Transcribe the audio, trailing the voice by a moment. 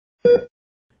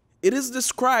It is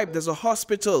described as a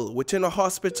hospital within a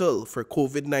hospital for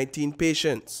COVID-19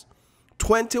 patients.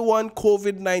 21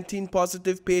 COVID-19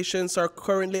 positive patients are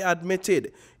currently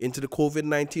admitted into the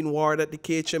COVID-19 ward at the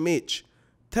K.H.M.H.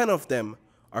 10 of them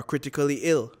are critically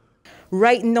ill.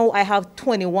 Right now, I have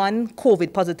 21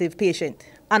 COVID positive patients.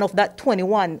 And of that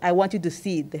 21, I want you to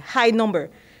see the high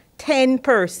number.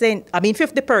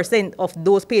 50% of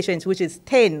those patients, which is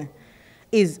 10,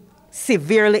 is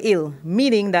severely ill,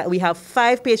 meaning that we have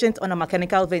 5 patients on a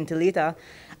mechanical ventilator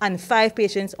and 5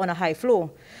 patients on a high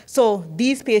flow. So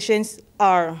these patients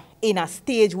are in a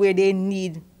stage where they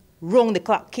need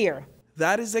round-the-clock care.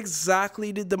 That is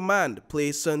exactly the demand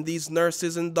placed on these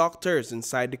nurses and doctors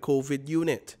inside the COVID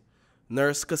unit.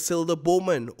 Nurse Casilda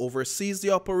Bowman oversees the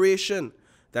operation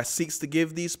that seeks to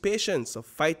give these patients a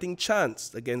fighting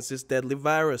chance against this deadly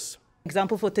virus.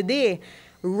 Example for today,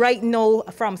 right now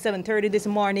from 7:30 this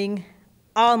morning,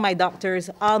 all my doctors,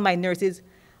 all my nurses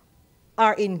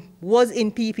was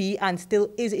in PP and still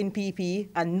is in PP,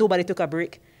 and nobody took a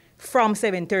break from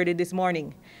 7:30 this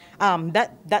morning.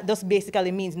 That just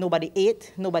basically means nobody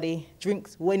ate, nobody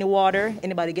drinks any water,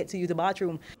 anybody gets to use the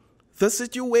bathroom. The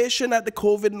situation at the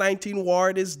COVID-19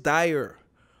 ward is dire.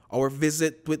 Our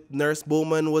visit with Nurse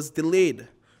Bowman was delayed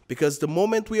because the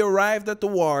moment we arrived at the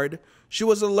ward, she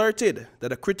was alerted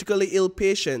that a critically ill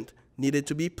patient needed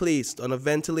to be placed on a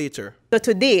ventilator. So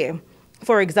today,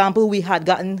 for example, we had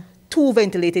gotten 2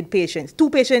 ventilated patients, 2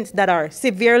 patients that are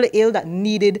severely ill that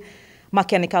needed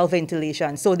mechanical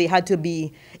ventilation. So they had to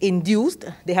be induced,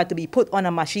 they had to be put on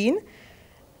a machine.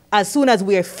 As soon as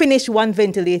we finished one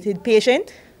ventilated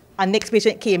patient, our next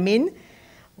patient came in,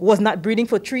 was not breathing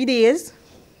for 3 days,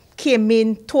 came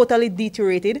in totally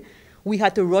deteriorated. We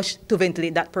had to rush to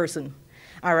ventilate that person,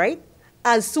 all right?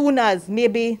 As soon as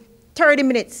maybe 30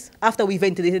 minutes after we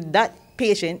ventilated that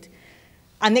patient,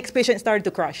 our next patient started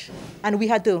to crash. And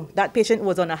that patient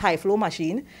was on a high flow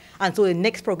machine. And so the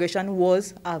next progression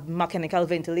was a mechanical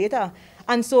ventilator.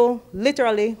 And so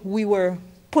literally we were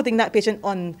putting that patient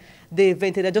on the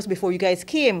ventilator just before you guys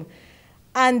came.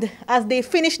 And as they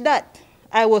finished that,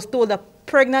 I was told a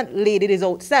pregnant lady is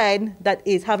outside that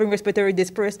is having respiratory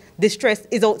distress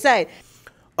is outside.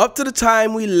 Up to the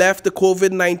time we left the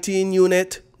COVID-19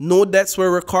 unit, no deaths were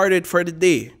recorded for the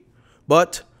day.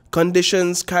 But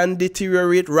conditions can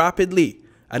deteriorate rapidly,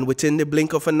 and within the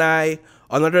blink of an eye,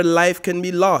 another life can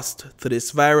be lost to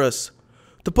this virus.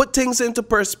 To put things into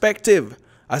perspective,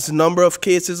 as the number of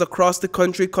cases across the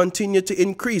country continued to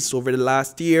increase over the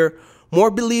last year,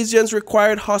 more Belizeans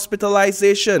required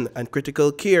hospitalization and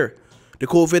critical care. The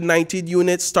COVID-19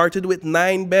 unit started with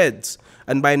 9 beds,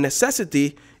 and by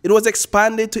necessity, it was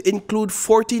expanded to include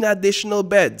 14 additional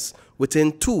beds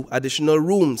within 2 additional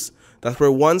rooms that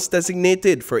were once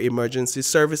designated for emergency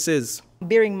services.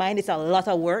 Bear in mind, it's a lot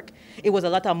of work. It was a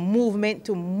lot of movement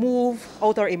to move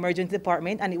out our emergency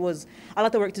department, and it was a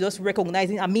lot of work to just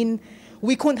recognizing. I mean,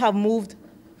 we couldn't have moved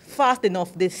fast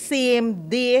enough. The same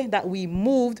day that we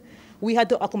moved, we had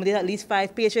to accommodate at least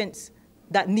 5 patients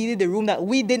that needed the room that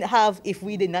we didn't have if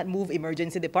we did not move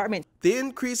emergency department. The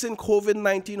increase in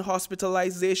COVID-19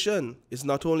 hospitalization is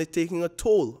not only taking a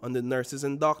toll on the nurses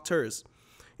and doctors,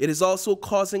 it is also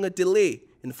causing a delay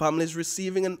in families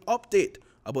receiving an update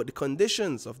about the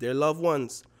conditions of their loved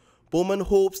ones. Bowman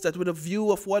hopes that with a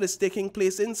view of what is taking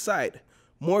place inside,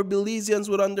 more Belizeans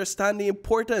would understand the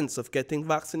importance of getting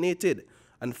vaccinated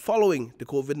and following the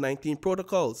COVID-19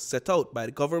 protocols set out by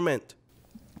the government.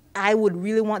 I would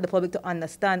really want the public to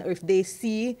understand, or if they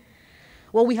see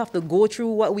what we have to go through,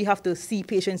 what we have to see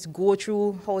patients go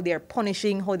through, how they're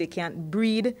punishing, how they can't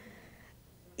breathe.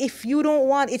 If you don't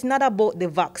want, it's not about the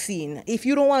vaccine. If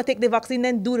you don't want to take the vaccine,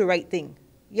 then do the right thing.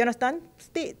 You understand?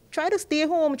 Try to stay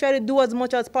home, try to do as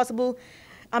much as possible.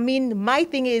 I mean, my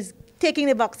thing is taking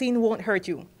the vaccine won't hurt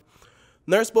you.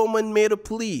 Nurse Bowman made a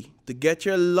plea to get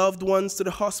your loved ones to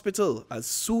the hospital as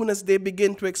soon as they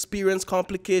begin to experience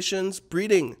complications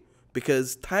breathing,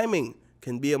 because timing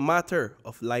can be a matter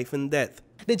of life and death.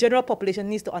 The general population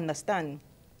needs to understand.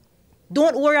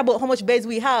 Don't worry about how much beds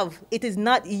we have. It is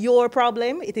not your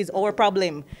problem, it is our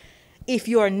problem. If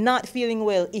you are not feeling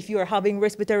well, if you are having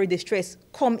respiratory distress,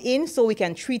 come in so we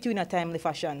can treat you in a timely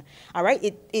fashion. All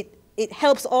right? It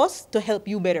helps us to help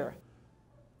you better.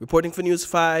 Reporting for News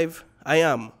 5, I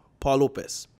am Paul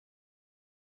Lopez.